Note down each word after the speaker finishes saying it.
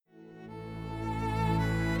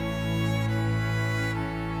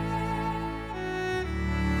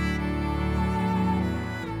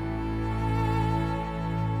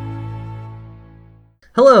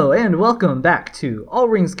Hello, and welcome back to All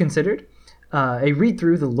Rings Considered, a read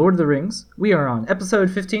through The Lord of the Rings. We are on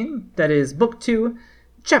episode 15, that is Book 2,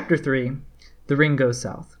 Chapter 3, The Ring Goes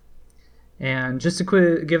South. And just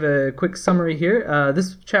to give a quick summary here,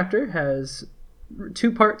 this chapter has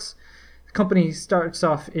two parts. The company starts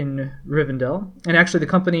off in Rivendell, and actually the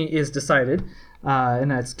company is decided,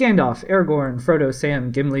 and that's Gandalf, Aragorn, Frodo,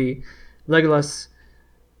 Sam, Gimli, Legolas,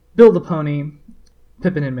 Bill the Pony,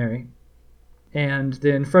 Pippin, and Merry. And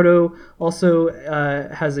then Frodo also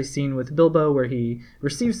has a scene with Bilbo where he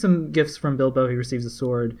receives some gifts from Bilbo. He receives a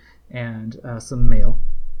sword and some mail.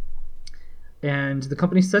 And the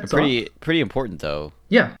company sets off. Pretty important, though.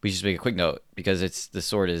 Yeah. We should make a quick note, because the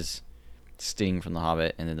sword is Sting from The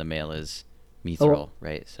Hobbit, and then the mail is Mithril,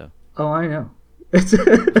 right? So. Oh, I know. Did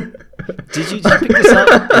you pick this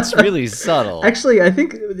up? It's really subtle. Actually, I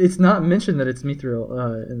think it's not mentioned that it's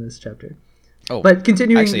Mithril in this chapter. Oh, but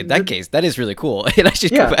continuing. Actually, in that case, that is really cool, and I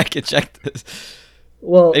should go back and check this.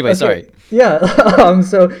 Well, anyway, okay. Sorry. Yeah.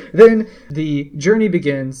 So then the journey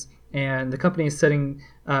begins, and the company is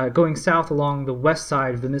going south along the west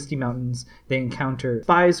side of the Misty Mountains. They encounter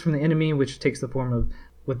spies from the enemy, which takes the form of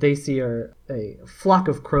what they see are a flock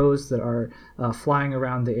of crows that are flying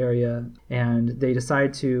around the area, and they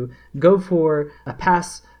decide to go for a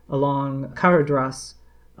pass along Caradhras,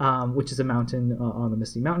 which is a mountain on the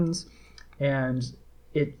Misty Mountains. And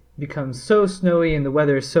it becomes so snowy and the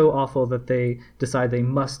weather is so awful that they decide they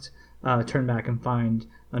must turn back and find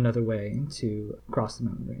another way to cross the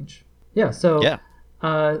mountain range.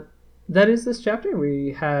 That is this chapter.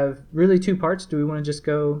 We have really two parts. Do we want to just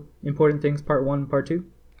go important things, part one, part two?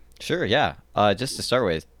 Sure, yeah. Just to start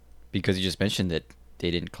with, because you just mentioned that they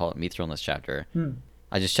didn't call it Mithril in this chapter,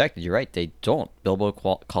 I just checked. You're right, they don't. Bilbo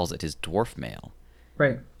calls it his dwarf mail.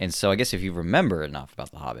 Right. And so I guess if you remember enough about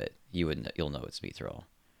The Hobbit, you'll know it's Mithril.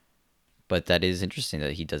 But that is interesting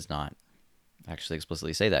that he does not actually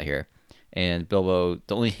explicitly say that here. And Bilbo,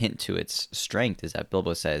 the only hint to its strength is that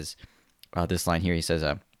Bilbo says, this line here, he says,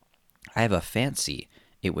 I have a fancy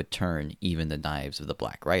it would turn even the knives of the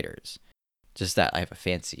Black Riders. Just that, I have a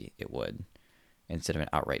fancy it would, instead of an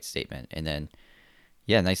outright statement. And then,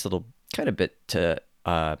 nice little kind of bit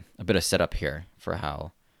a bit of setup here for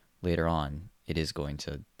how later on it is going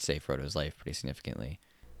to save Frodo's life pretty significantly.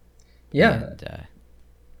 Yeah. And,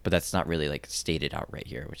 but that's not really like stated outright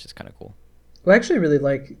here, which is kind of cool. Well, I actually really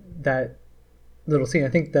like that little scene. I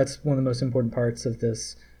think that's one of the most important parts of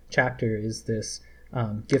this chapter is this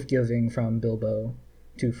gift giving from Bilbo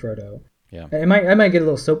to Frodo. Yeah. And I might get a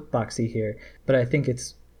little soapboxy here, but I think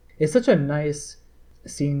it's such a nice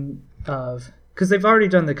scene of, because they've already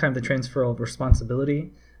done the kind of the transfer of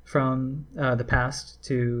responsibility from the past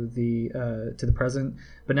to the present,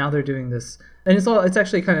 but now they're doing this, and it's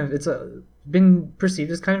actually kind of been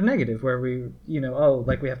perceived as kind of negative, where we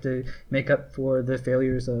we have to make up for the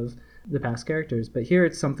failures of the past characters, but here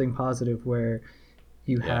it's something positive where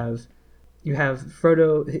you have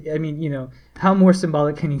Frodo. I mean, how more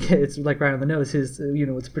symbolic can you get? It's like right on the nose. His,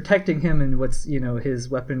 what's protecting him and what's, his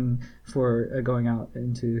weapon for going out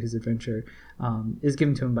into his adventure is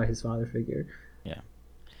given to him by his father figure. Yeah.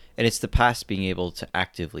 And it's the past being able to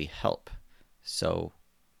actively help. So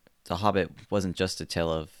The Hobbit wasn't just a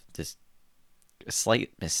tale of this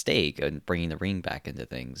slight mistake and bringing the ring back into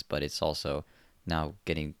things, but it's also now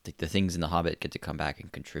getting the things in The Hobbit get to come back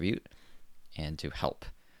and contribute and to help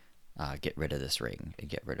get rid of this ring and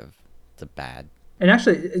get rid of the bad. And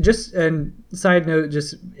actually, just a side note,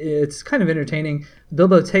 it's kind of entertaining.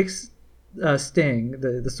 Bilbo takes Sting,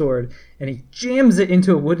 the sword, and he jams it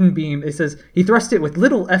into a wooden beam. It says he thrust it with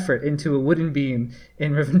little effort into a wooden beam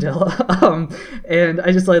in Rivendell. And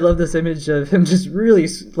I love this image of him just really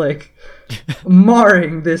like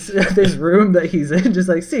marring this room that he's in. Just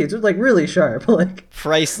like, see, it's just like really sharp, like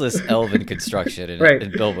priceless elven construction, and, right.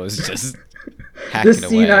 And Bilbo's just hacking the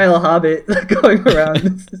senile away. Hobbit going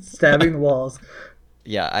around stabbing the walls.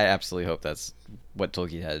 Yeah, I absolutely hope that's what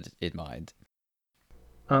Tolkien had in mind.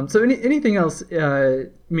 So anything else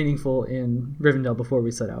meaningful in Rivendell before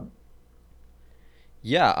we set out?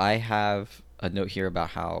 Yeah, I have a note here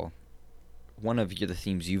about how one of the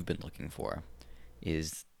themes you've been looking for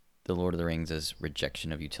is the Lord of the Rings'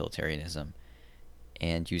 rejection of utilitarianism.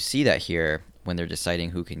 And you see that here when they're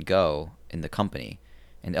deciding who can go in the company.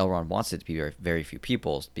 And Elrond wants it to be very, very few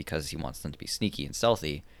people because he wants them to be sneaky and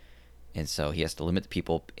stealthy. And so he has to limit the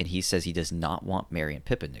people, and he says he does not want Merry and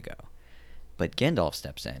Pippin to go. But Gandalf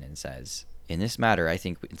steps in and says, in this matter, I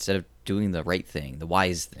think instead of doing the right thing, the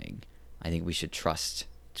wise thing, I think we should trust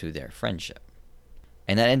to their friendship.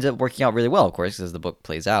 And that ends up working out really well, of course, as the book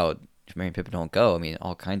plays out. If Merry and Pippin don't go, I mean,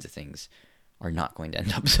 all kinds of things are not going to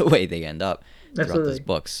end up the way they end up throughout Absolutely. this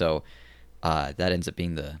book. So that ends up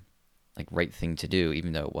being the right thing to do,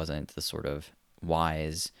 even though it wasn't the sort of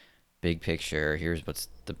wise, big picture, here's what's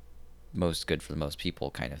the most good for the most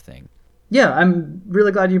people kind of thing. Yeah, I'm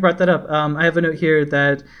really glad you brought that up. I have a note here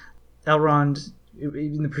that Elrond,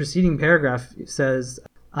 in the preceding paragraph, says,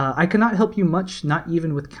 I cannot help you much, not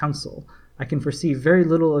even with counsel. I can foresee very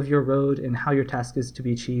little of your road, and how your task is to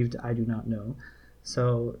be achieved, I do not know.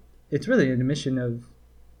 So it's really an admission of,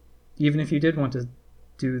 even if you did want to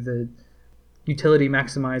do the utility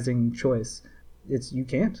maximizing choice, you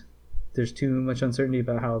can't. There's too much uncertainty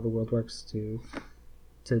about how the world works to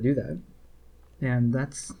do that. And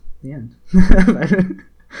that's the end.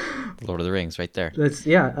 Lord of the Rings, right there. That's Do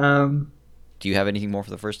you have anything more for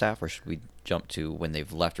the first half, or should we jump to when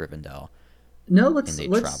they've left Rivendell? No, and they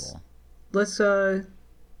travel? Let's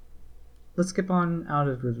skip on out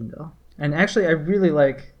of Rivendell. And actually, I really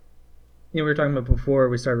like. We were talking about before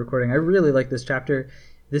we started recording. I really like this chapter.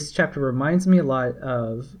 This chapter reminds me a lot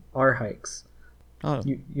of our hikes. Oh,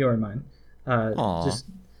 Your and mine. Aw. Just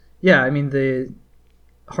I mean the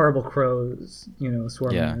horrible crows,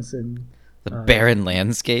 swarming us, and the barren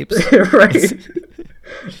landscapes. right.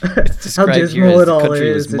 It's How described here dismal as it the all country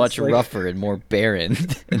is. was much It's like- rougher and more barren.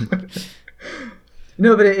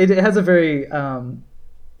 No, but it has a very.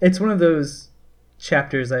 It's one of those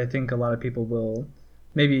chapters I think a lot of people will,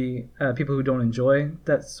 maybe people who don't enjoy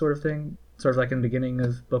that sort of thing, sort of like in the beginning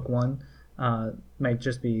of book one, might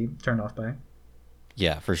just be turned off by.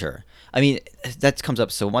 Yeah, for sure. I mean, that comes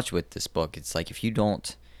up so much with this book. It's like I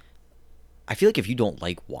feel like if you don't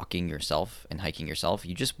like walking yourself and hiking yourself,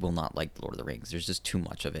 you just will not like Lord of the Rings. There's just too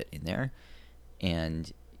much of it in there.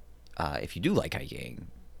 And if you do like hiking,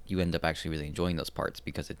 you end up actually really enjoying those parts,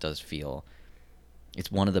 because it does feel,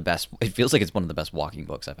 it's one of the best, it feels like it's one of the best walking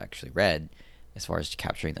books I've actually read, as far as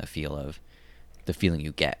capturing the feeling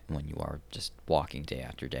you get when you are just walking day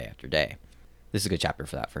after day after day. This is a good chapter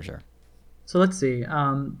for that, for sure. So let's see.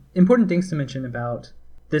 Important things to mention about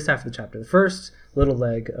this half of the chapter. The first little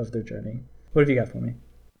leg of their journey. What have you got for me?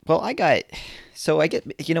 Well, I get,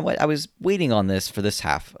 you know what? I was waiting on this for this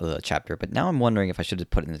half of the chapter, but now I'm wondering if I should have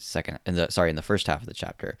put it in the first half of the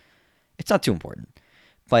chapter. It's not too important,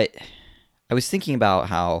 but I was thinking about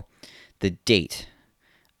how the date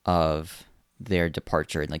of their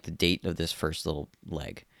departure and like the date of this first little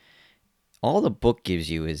leg, all the book gives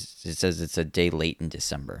you is, it says it's a day late in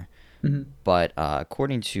December. Mm-hmm. But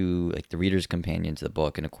according to like the reader's companion to the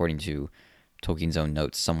book, and according to Tolkien's own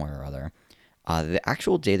notes somewhere or other, the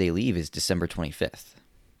actual day they leave is December 25th.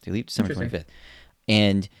 They leave December 25th.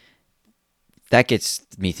 And that gets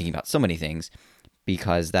me thinking about so many things,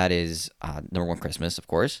 because that is number one, Christmas, of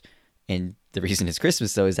course. And the reason it's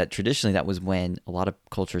Christmas, though, is that traditionally that was when a lot of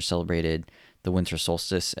cultures celebrated the winter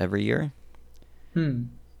solstice every year.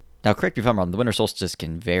 Now, correct me if I'm wrong, the winter solstice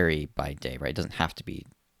can vary by day, right? It doesn't have to be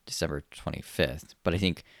December 25th. But I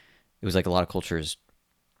think it was like a lot of cultures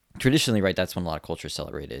traditionally, right, that's when a lot of cultures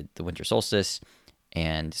celebrated the winter solstice,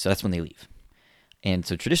 and so that's when they leave. And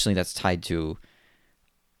so traditionally that's tied to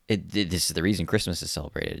it. This is the reason Christmas is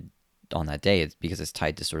celebrated on that day. It's because it's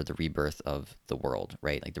tied to sort of the rebirth of the world,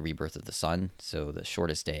 right? Like the rebirth of the sun. So the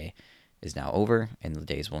shortest day is now over, and the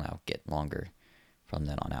days will now get longer from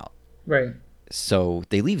then on out. Right. So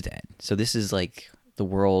they leave then. So this is like the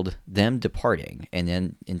world, them departing, and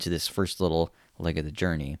then into this first little leg of the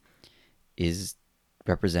journey is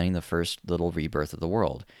representing the first little rebirth of the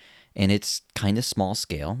world. And it's kind of small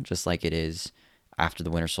scale, just like it is after the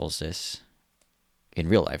winter solstice in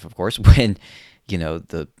real life, of course, when,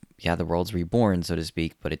 the world's reborn, so to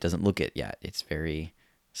speak, but it doesn't look it yet. It's very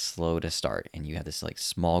slow to start. And you have this like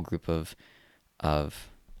small group of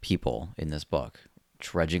people in this book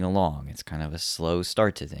trudging along. It's kind of a slow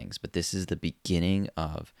start to things, but this is the beginning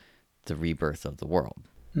of the rebirth of the world.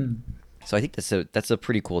 So I think that's a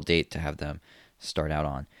pretty cool date to have them start out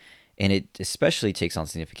on. And it especially takes on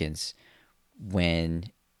significance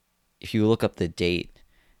if you look up the date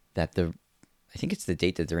that I think it's the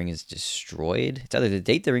date that the ring is destroyed. It's either the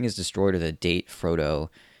date the ring is destroyed or the date Frodo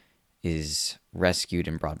is rescued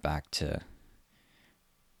and brought back to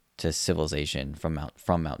civilization from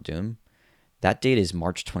Mount Doom. That date is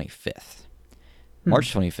March 25th.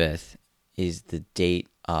 March 25th is the date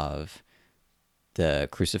of the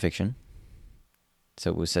crucifixion. So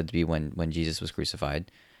it was said to be when Jesus was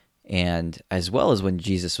crucified, and as well as when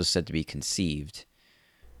Jesus was said to be conceived.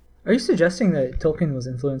 Are you suggesting that Tolkien was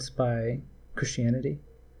influenced by Christianity?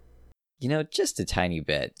 Just a tiny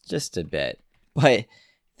bit, just a bit. But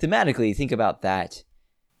thematically, think about that.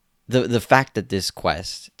 The fact that this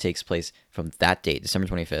quest takes place from that date, December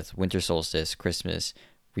 25th, winter solstice, Christmas,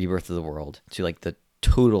 rebirth of the world to like the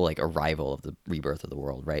total like arrival of the rebirth of the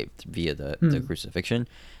world, right, via the crucifixion.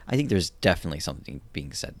 I think there's definitely something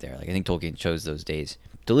being said there. Like I think Tolkien chose those days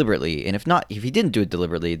deliberately, and if he didn't do it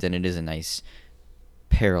deliberately, then it is a nice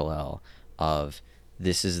parallel of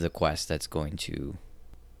this is the quest that's going to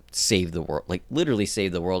save the world, like literally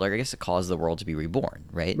save the world, or I guess to cause the world to be reborn,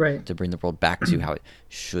 right? Right. To bring the world back to how it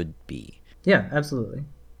should be. Yeah, absolutely.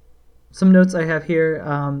 Some notes I have here,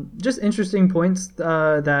 just interesting points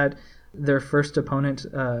that their first opponent,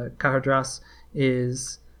 Kahadras,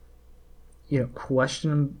 is,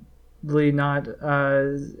 questionably not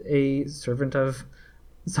a servant of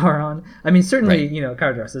Sauron. I mean, certainly, Right.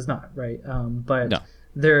 Kahadras is not, right? But No.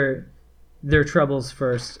 their troubles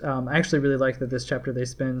first. I actually really like that this chapter they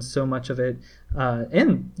spend so much of it,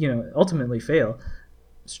 and ultimately fail,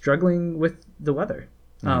 struggling with the weather,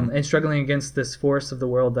 and struggling against this force of the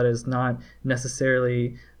world that is not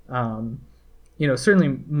necessarily,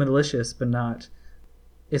 certainly malicious, but not.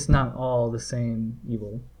 It's not all the same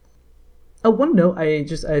evil. One note, I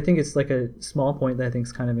think it's like a small point that I think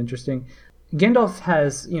is kind of interesting. Gandalf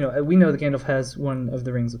has, we know that Gandalf has one of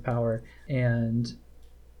the rings of power, and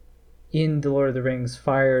in the Lord of the Rings,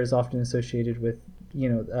 fire is often associated with,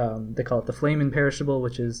 they call it the flame imperishable,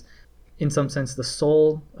 which is, in some sense, the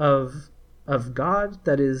soul of God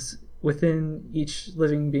that is within each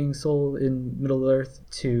living being's soul in Middle Earth.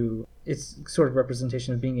 It's sort of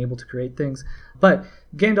representation of being able to create things. But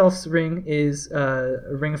Gandalf's ring is a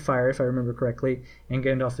ring of fire, if I remember correctly, and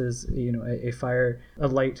Gandalf is, a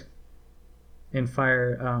light and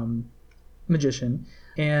fire magician,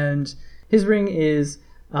 and his ring is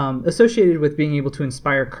associated with being able to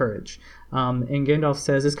inspire courage. And Gandalf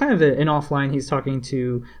says, it's kind of an offline, he's talking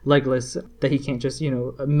to Legolas, that he can't just,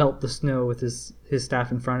 melt the snow with his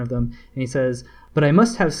staff in front of them. And he says, but I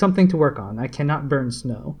must have something to work on. I cannot burn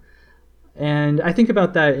snow. And I think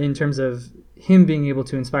about that in terms of him being able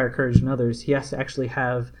to inspire courage in others. He has to actually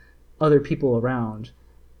have other people around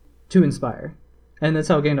to inspire. And that's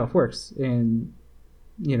how Gandalf works in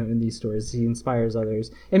these stories. He inspires others.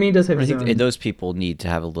 I mean, he does have his own... And those people need to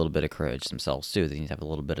have a little bit of courage themselves, too. They need to have a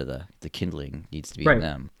little bit of the kindling needs to be in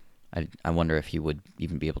them. I wonder if he would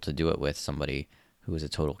even be able to do it with somebody who is a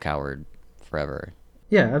total coward forever.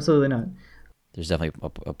 Yeah, absolutely not. There's definitely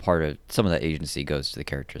a part of... Some of that agency goes to the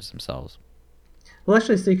characters themselves. We'll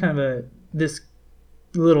actually see kind of this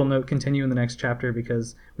little note continue in the next chapter,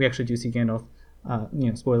 because we actually do see Gandalf,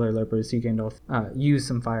 spoiler alert, but we see Gandalf use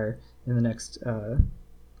some fire in the next...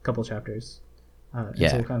 couple chapters. So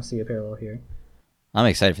we'll kind of see a parallel here. I'm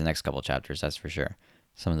excited for the next couple chapters, that's for sure.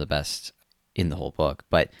 Some of the best in the whole book,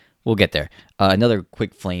 but we'll get there. Another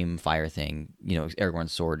quick flame fire thing,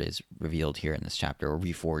 Aragorn's sword is revealed here in this chapter, or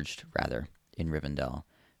reforged rather, in Rivendell.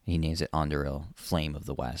 He names it Anduril, Flame of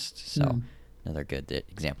the West. So another good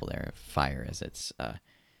example there of fire as its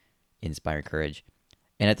inspired courage.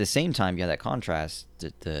 And at the same time, you have that contrast,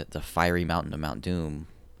 the fiery mountain of Mount Doom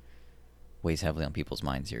weighs heavily on people's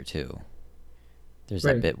minds here too. There's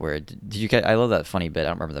that bit where I love that funny bit. I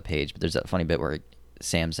don't remember the page, but there's that funny bit where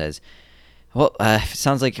Sam says, "Well, I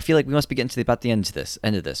feel like we must be getting to about the end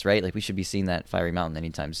of this, right? Like we should be seeing that fiery mountain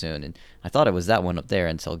anytime soon." And I thought it was that one up there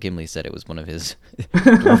until Gimli said it was one of his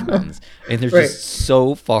dwarf mountains, and they're just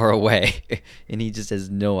so far away, and he just has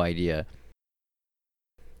no idea.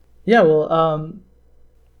 Yeah, well,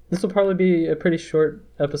 this will probably be a pretty short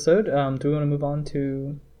episode. Do we want to move on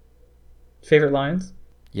to favorite lines?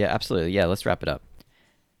 Yeah, absolutely. Yeah, let's wrap it up.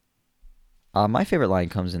 My favorite line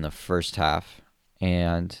comes in the first half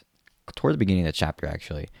and toward the beginning of the chapter,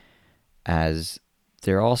 actually, as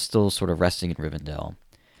they're all still sort of resting in Rivendell,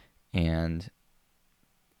 and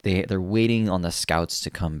they're waiting on the scouts to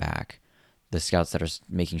come back. The scouts that are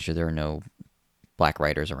making sure there are no black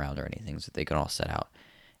riders around or anything, so they can all set out.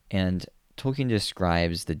 And Tolkien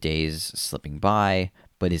describes the days slipping by,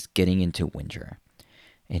 but is getting into winter.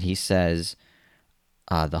 And he says,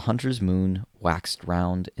 the hunter's moon waxed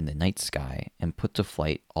round in the night sky and put to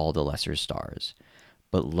flight all the lesser stars.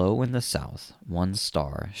 But low in the south, one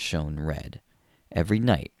star shone red. Every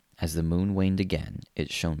night, as the moon waned again,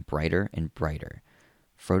 it shone brighter and brighter.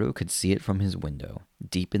 Frodo could see it from his window,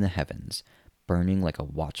 deep in the heavens, burning like a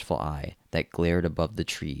watchful eye that glared above the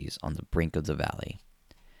trees on the brink of the valley.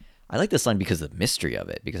 I like this line because of the mystery of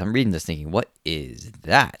it, because I'm reading this thinking, what is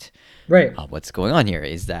that? Right. What's going on here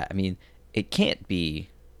is that, I mean, it can't be,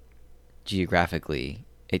 geographically,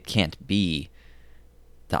 it can't be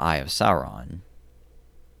the Eye of Sauron.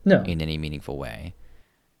 No. In any meaningful way,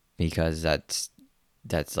 because that's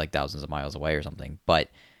like thousands of miles away or something. But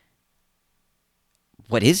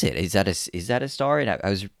what is it? Is that a star? And I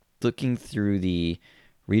was looking through the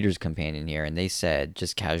reader's companion here, and they said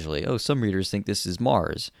just casually, "Oh, some readers think this is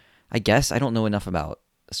Mars." I guess I don't know enough about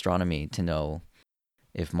astronomy to know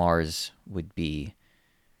if Mars would be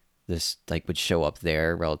this, like, would show up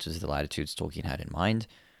there relative to the latitudes Tolkien had in mind.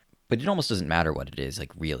 But it almost doesn't matter what it is,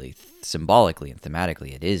 like, really, symbolically and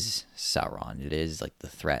thematically, it is Sauron. It is, like, the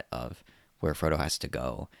threat of where Frodo has to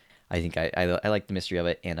go. I think I like the mystery of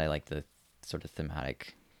it, and I like the sort of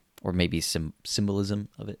thematic, or maybe symbolism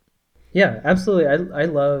of it. Yeah, absolutely. I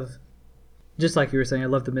love, just like you were saying, I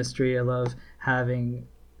love the mystery. I love having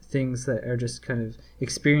things that are just kind of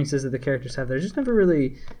experiences that the characters have that are just never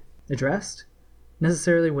really addressed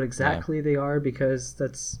necessarily what exactly they are, because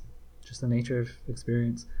that's just the nature of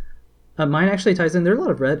experience. Mine actually ties in. There's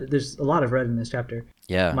a lot of red in this chapter.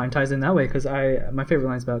 Yeah. Mine ties in that way because my favorite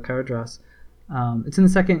line is about Caradhras. It's in the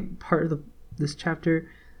second part of this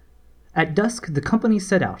chapter. At dusk, the company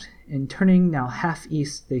set out, and turning now half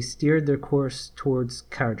east, they steered their course towards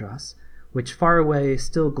Caradhras, which far away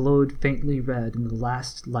still glowed faintly red in the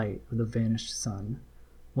last light of the vanished sun.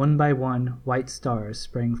 One by one, white stars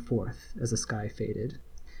sprang forth as the sky faded.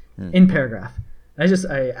 In paragraph.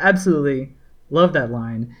 I absolutely love that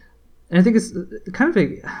line. And I think it's kind of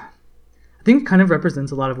I think it kind of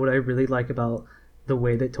represents a lot of what I really like about the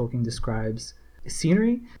way that Tolkien describes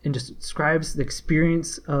scenery and just describes the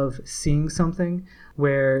experience of seeing something,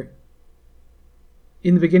 where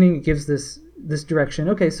in the beginning it gives this direction.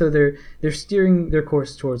 Okay, so they're steering their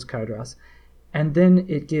course towards Caradhras, and then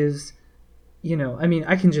it gives,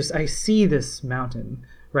 I see this mountain,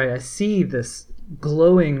 right? I see this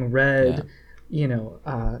glowing red,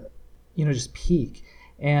 just peak,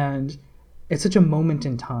 and it's such a moment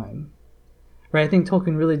in time, right? I think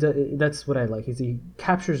Tolkien really that's what I like, is he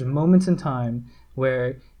captures moments in time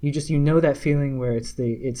where that feeling where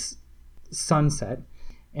it's sunset,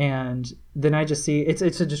 and then I just see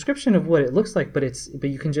it's a description of what it looks like, but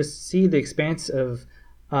you can just see the expanse of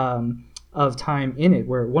time in it,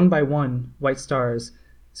 where one by one white stars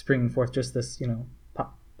springing forth, just this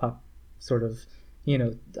pop pop sort of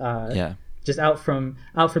just out from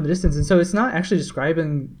the distance. And so it's not actually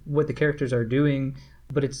describing what the characters are doing,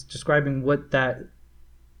 but it's describing what that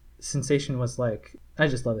sensation was like. I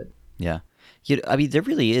just love it. Yeah. I mean, there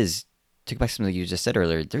really is, to go back to something you just said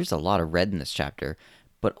earlier, there's a lot of red in this chapter,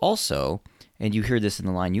 but also, and you hear this in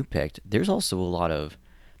the line you picked, there's also a lot of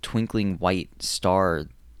twinkling white star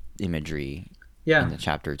imagery in the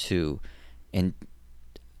chapter too. And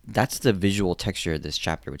that's the visual texture of this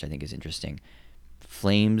chapter, which I think is interesting.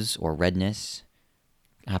 Flames or redness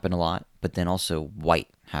happen a lot, but then also white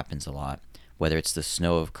happens a lot. Whether it's the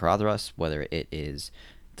snow of Caradhras, whether it is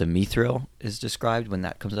the Mithril is described when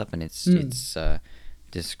that comes up, and it's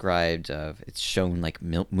described it's shown like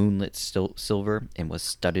moonlit silver and was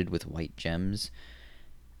studded with white gems.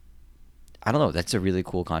 I don't know. That's a really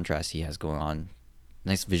cool contrast he has going on.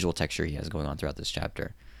 Nice visual texture he has going on throughout this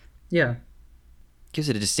chapter. Yeah. Gives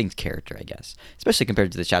it a distinct character, I guess, especially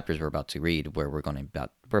compared to the chapters we're about to read, where we're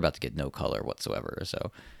about to get no color whatsoever.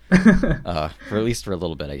 So, for at least for a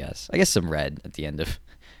little bit, I guess some red at the end of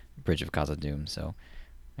Bridge of Khazad-dûm. So,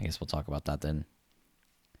 I guess we'll talk about that then.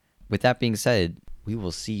 With that being said, we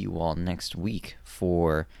will see you all next week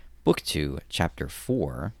for Book 2, Chapter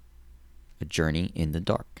 4, A Journey in the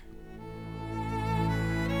Dark.